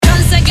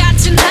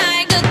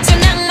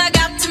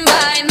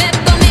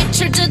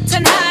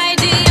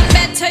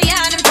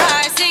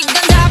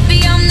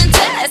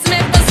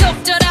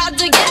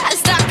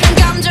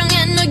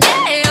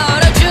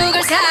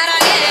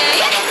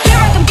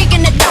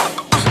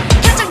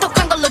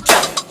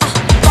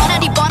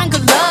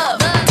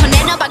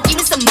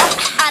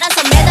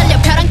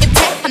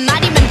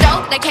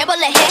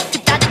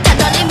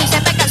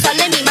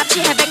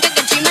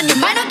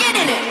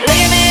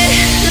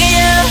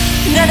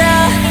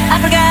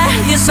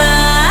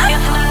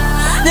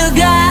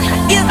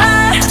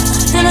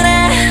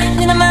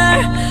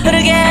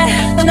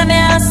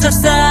수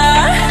없어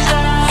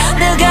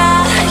누가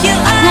you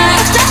are 나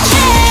어떡해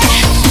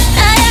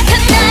나약한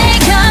나에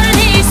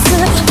걸릴 수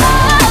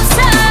없어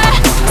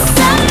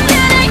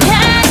성별을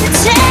가진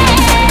채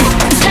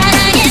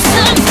사랑의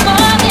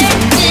손목을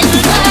끈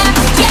거야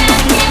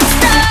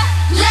So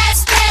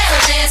let's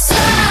build this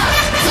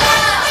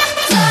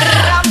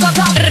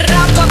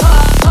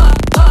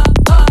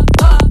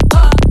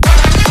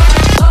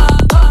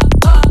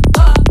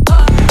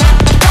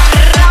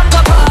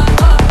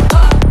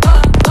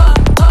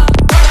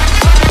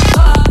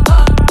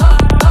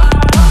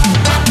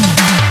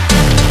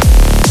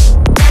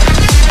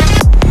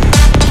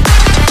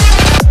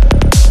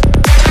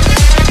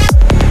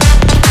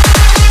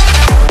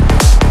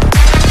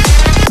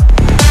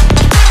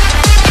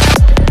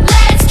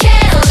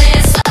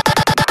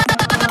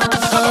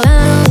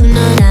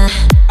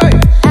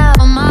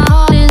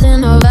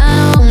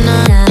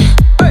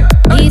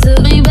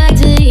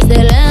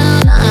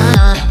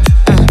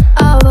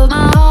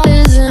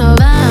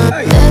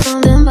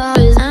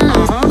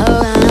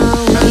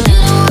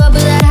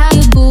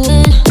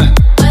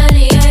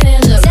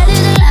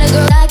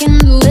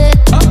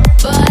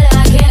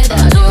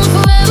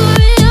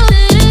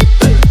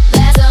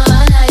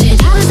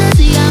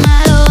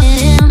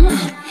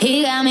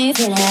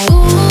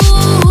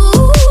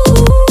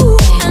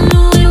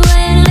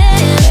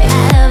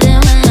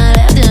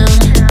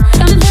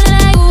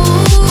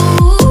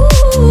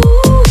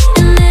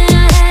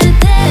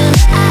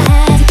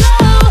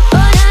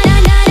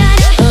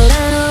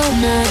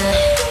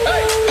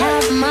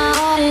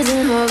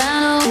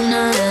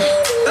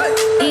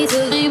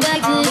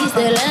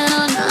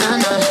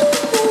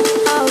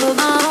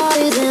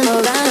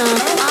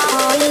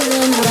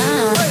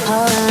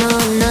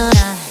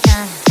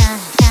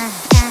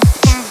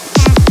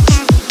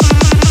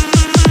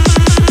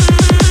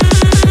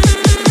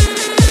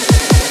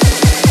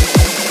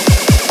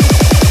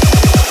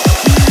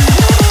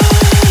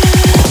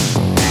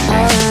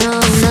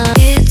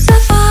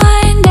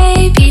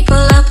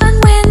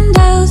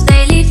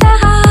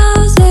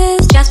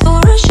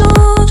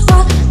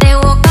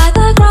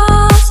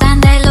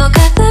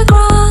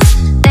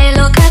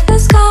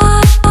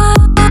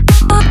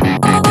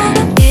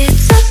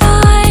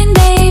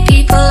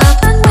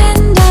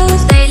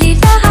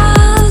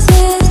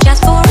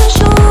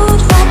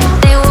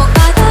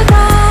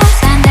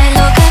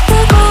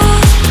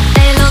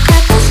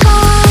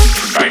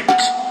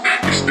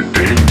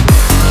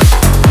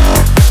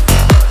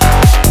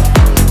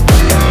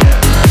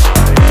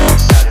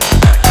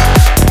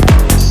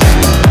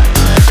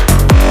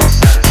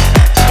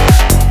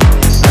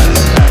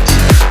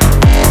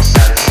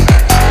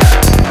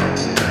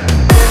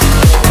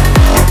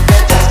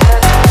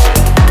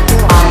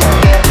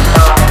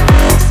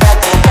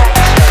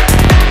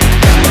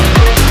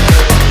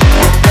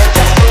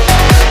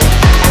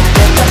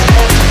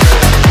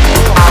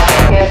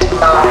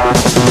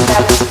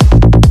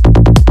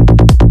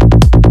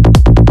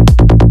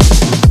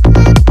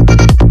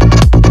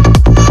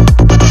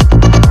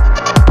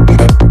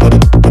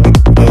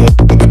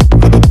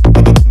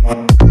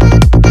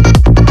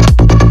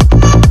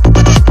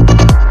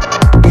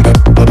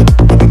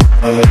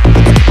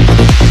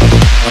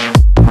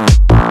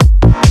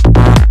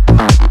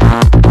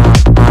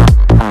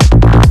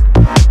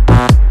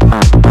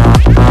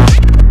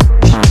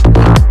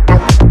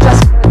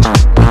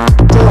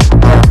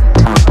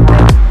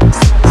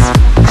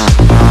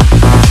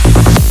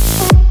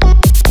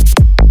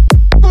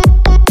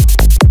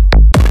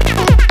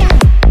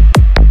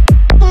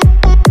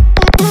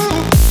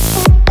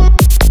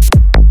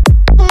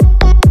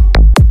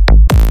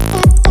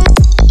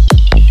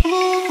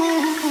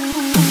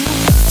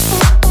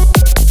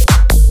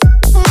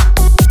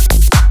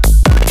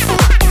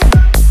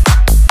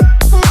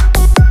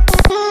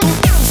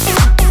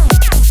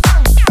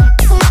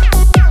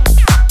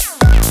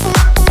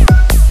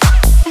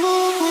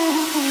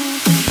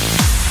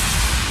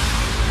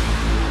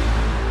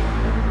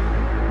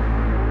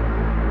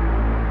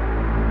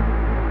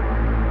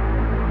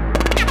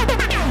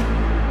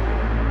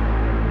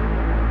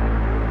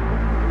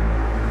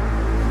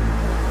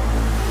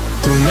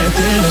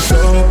tienes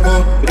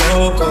loco,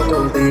 loco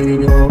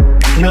contigo.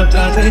 No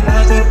trato y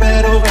trato,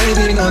 pero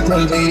baby no te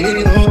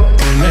olvido.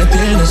 Tú me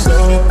tienes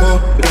loco,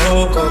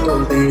 loco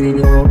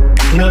contigo.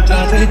 No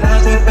trato y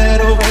trato,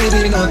 pero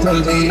baby no te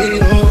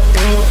olvido.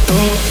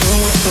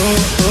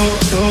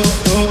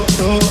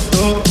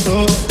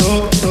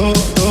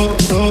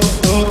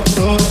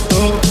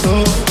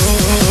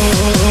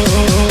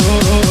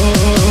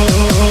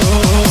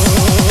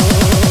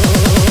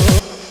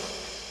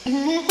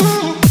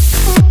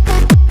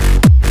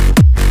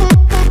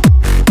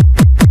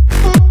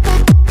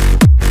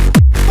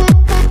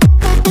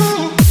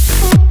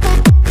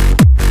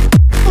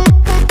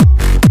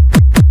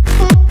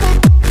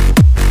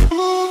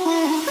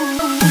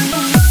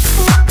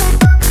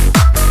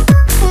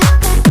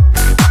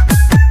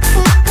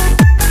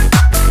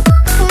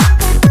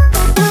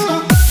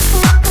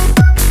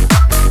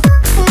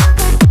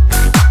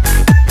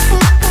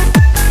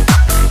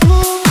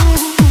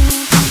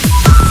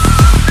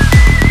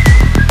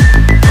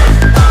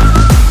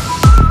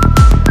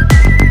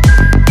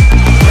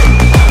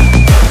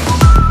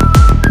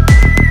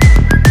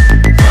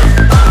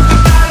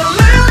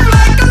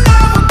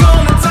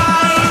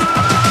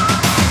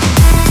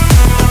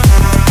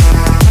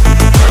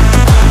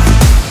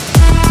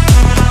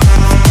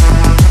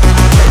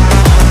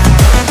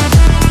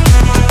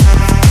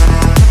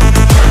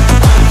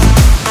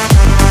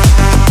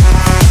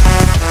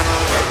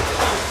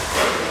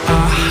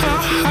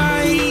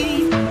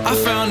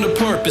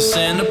 purpose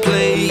and a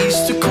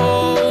place to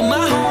call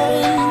my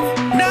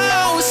home.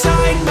 Now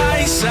side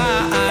by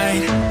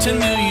side, 10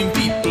 million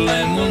people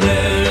and we'll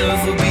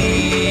never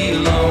be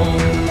alone.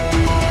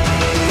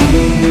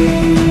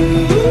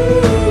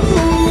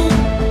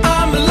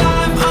 I'm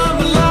alive, I'm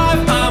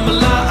alive, I'm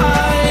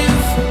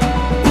alive.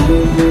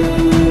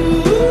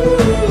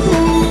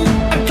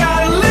 I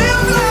gotta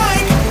live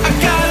like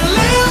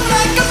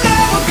I'm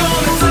never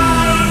gonna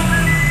die.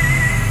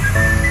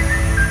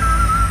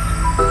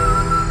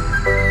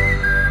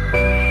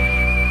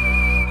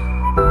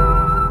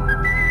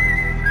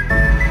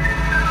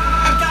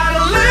 I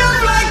gotta live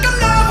like I'm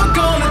never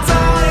gonna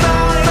die.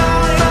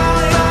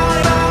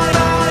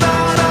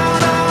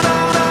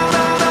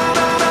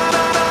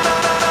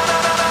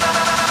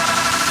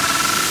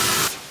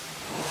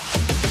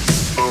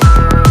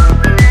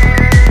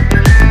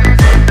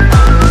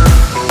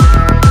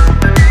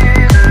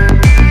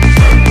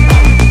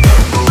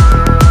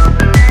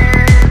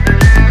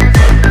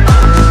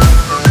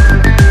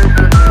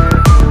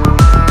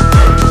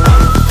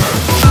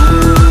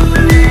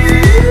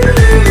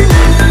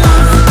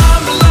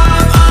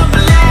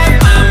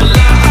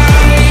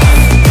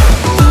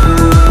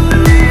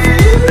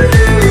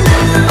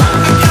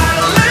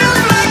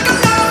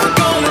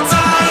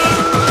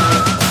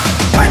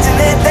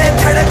 बजने दे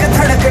धड़क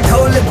धड़क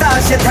ढोल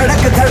ताश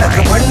धड़क धड़क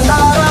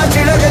भंडारा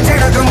झिड़क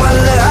झिड़क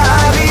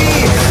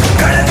मल्हारी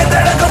कड़क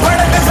धड़क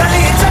भड़क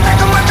झली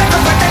चटक मटक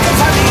फटक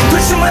झली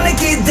दुश्मन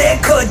की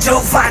देखो जो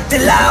फाट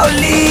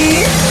लावली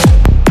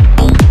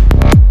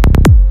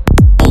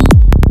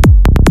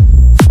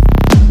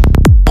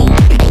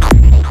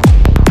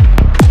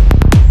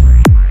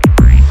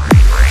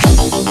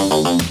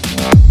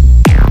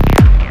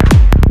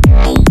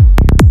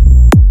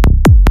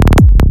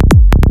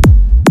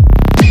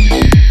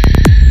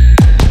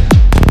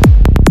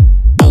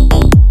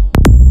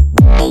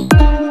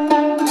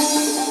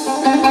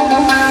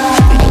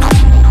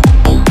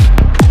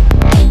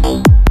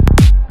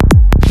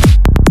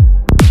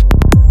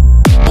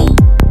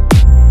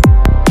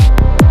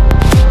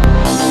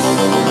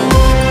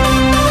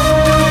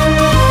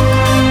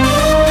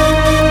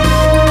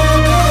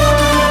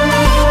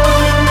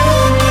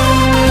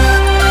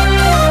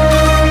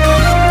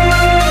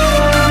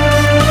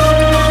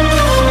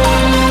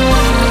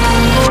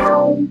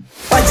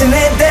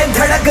बजने दे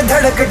धड़क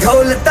धड़क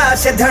ढोल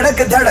ताश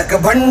धड़क धड़क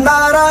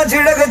भंडारा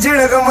झिड़क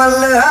झिड़क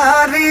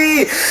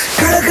मल्हारी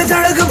कड़क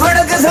धड़क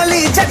भड़क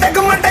झली चटक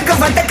मटक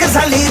फटक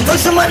झली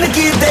दुश्मन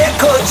की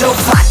देखो जो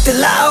फाट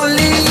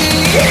लावली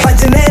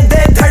बजने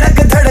दे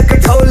धड़क धड़क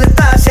ढोल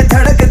ताश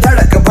धड़क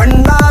धड़क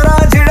भंडारा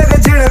झिड़क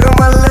झिड़क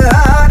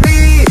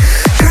मल्हारी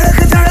कड़क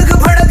धड़क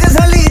भड़क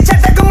झली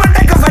चटक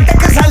मटक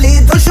फटक झली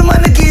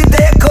दुश्मन की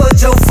देखो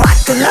जो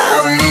फाट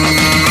लावली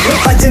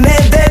बजने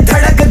दे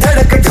धड़क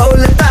धड़क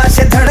ढोल ताश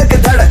धड़क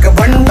धड़क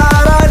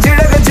भंडारा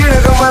झिड़क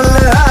झिड़क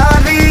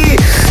मल्हारी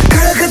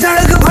कड़क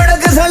धड़क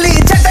भड़क झली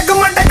चटक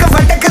मटक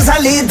फटक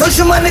झली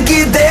दुश्मन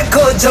की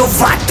देखो जो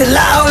फाट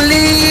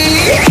लावली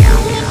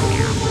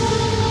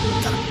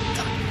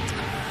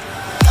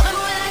Come and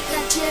move like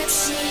a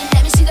gypsy,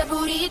 let me see that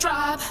booty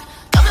drop.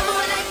 Come and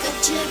move like a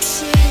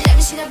gypsy, let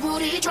me see that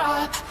booty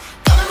drop.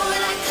 Come and move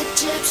like a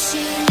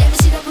gypsy, let me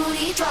see that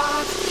booty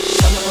drop.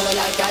 Come and move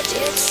like a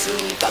gypsy,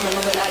 come and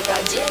move like a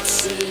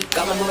gypsy,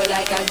 come and move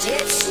like a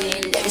gypsy,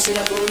 let me see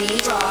that booty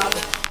drop.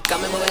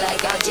 Come and move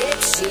like a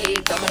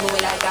gypsy, come and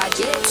move like a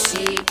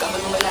gypsy, come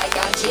and move like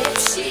a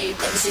gypsy,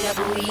 let me see that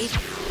booty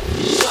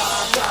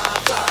drop,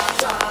 drop, drop,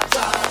 drop,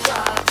 drop,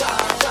 drop, drop,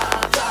 drop,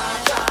 drop,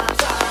 drop, drop,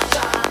 drop,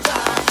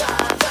 drop,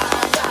 drop,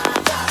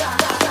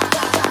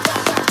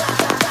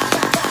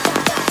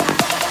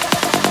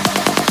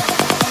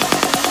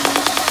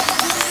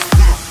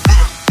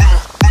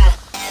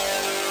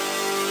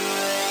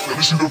 Let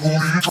me see the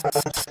booty drop.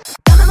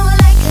 Come and move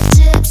like a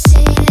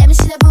gypsy, let me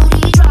see that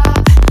booty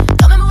drop.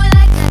 Come and move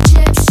like a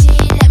gypsy,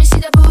 let me see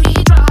that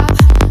booty drop.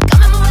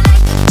 Come and move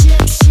like a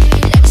gypsy,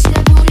 let me see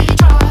that booty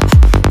drop.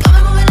 Come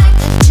and move like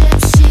a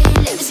gypsy,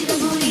 let me see that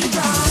booty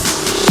drop.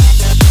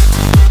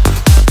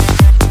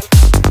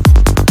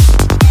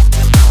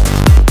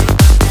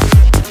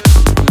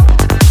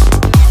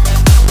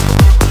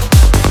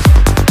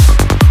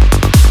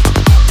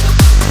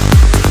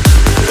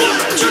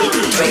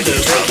 Drink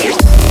it.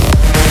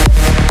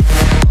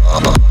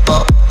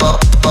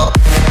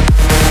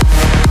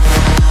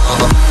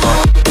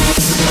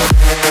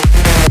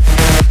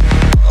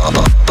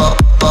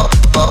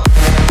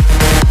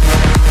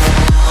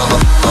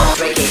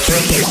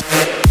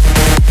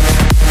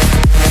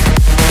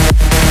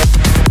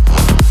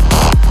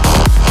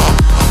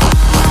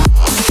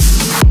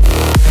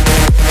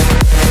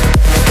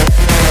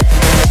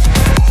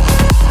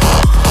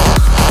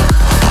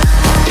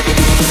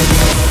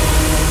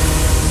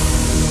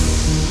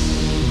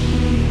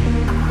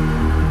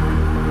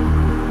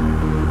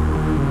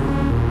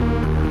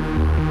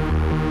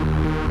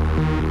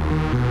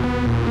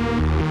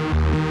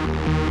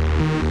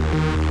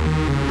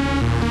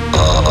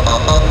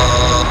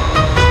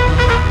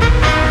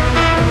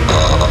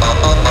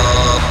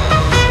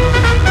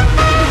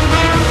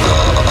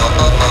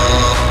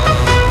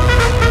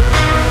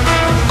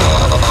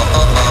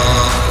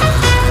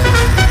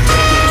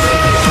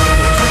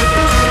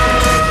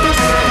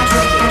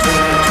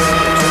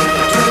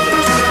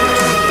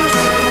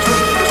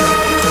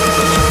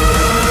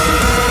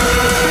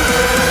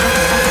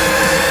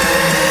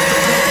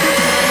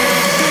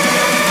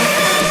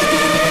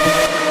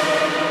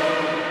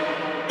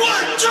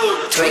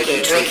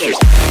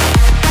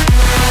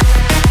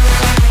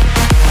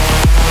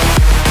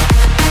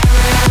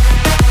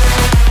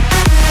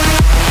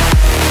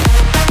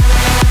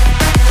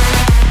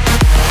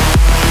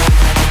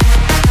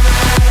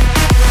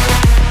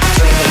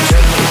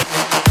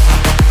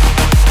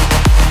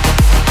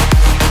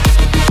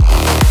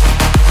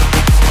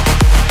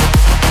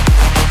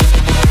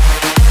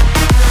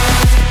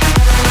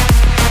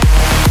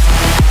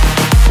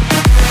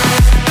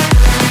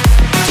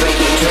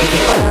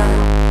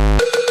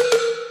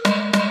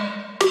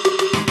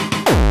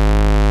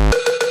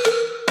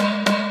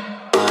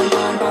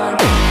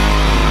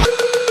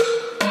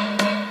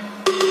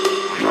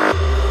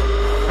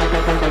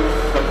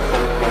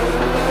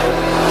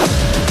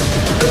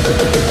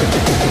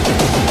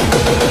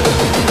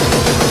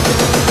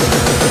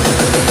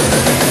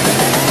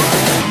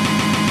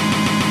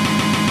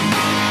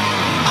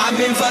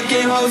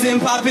 taking hoes and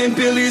popping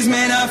pillies,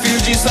 man, I feel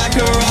just like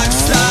a rock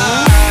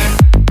star.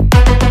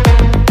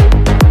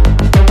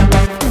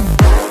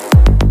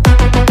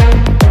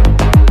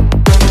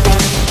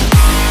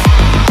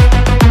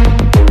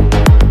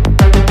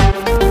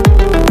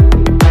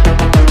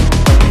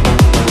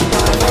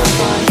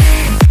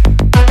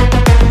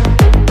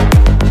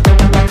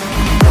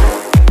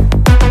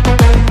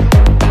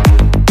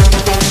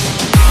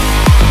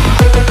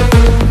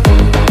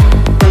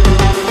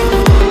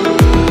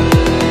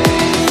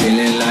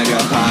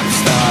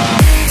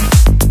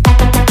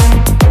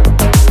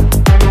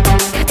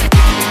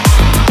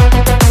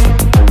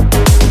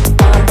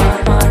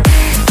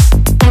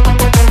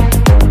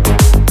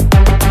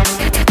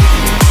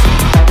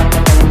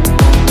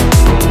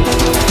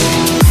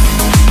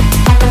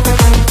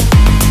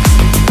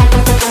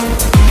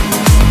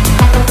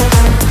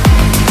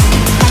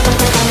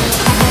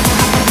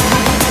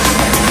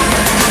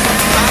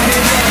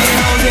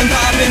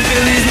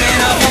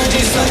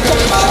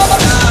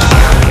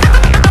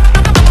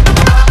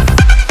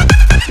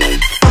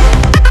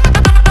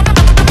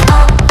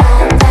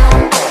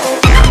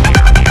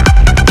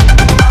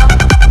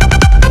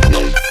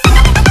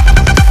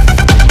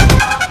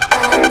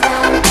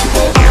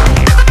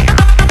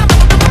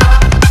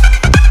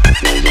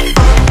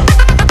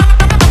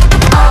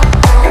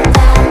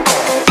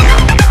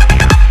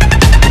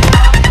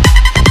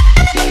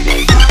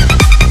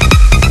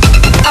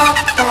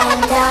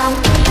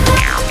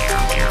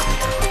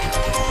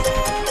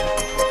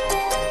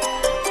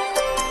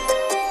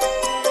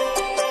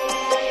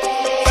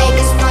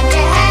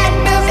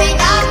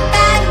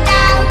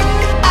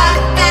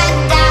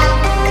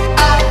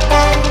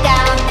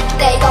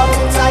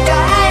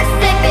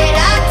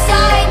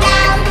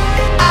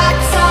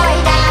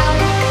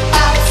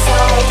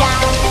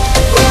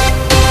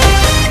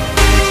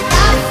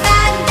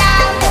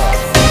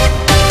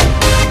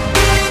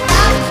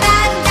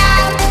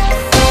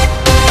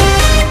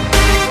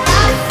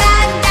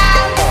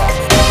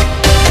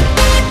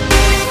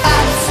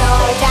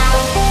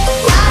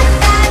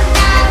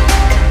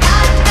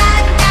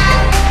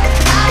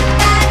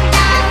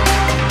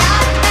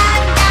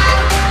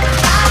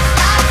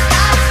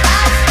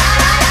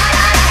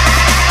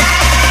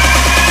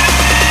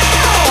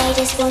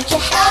 Want your head up, I just want your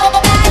head up,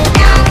 up and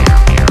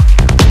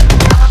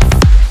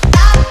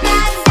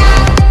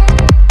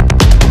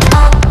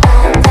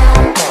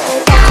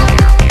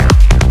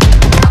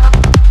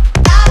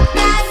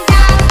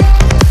down.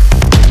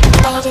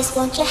 I just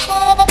want your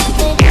head up, up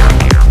and down.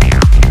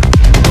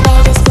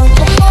 I just want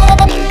your head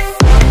up, up and down.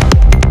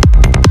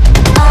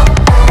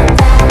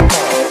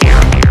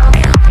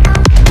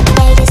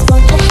 I just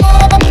want your head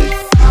up,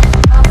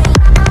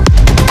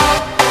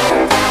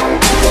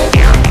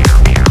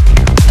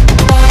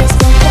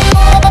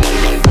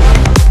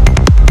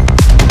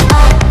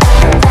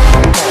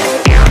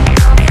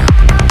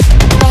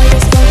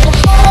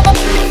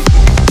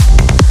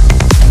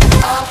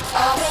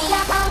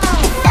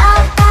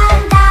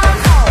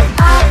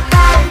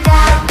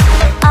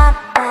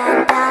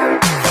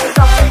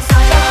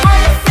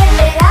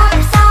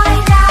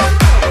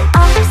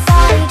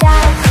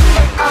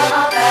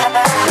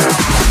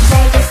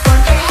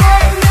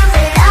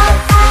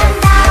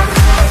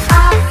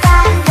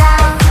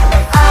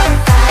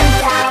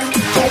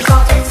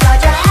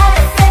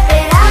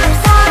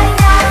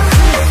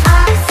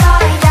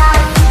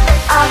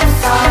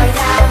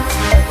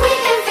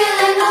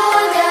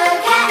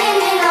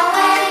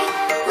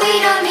 we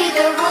don't need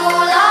the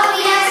ruler.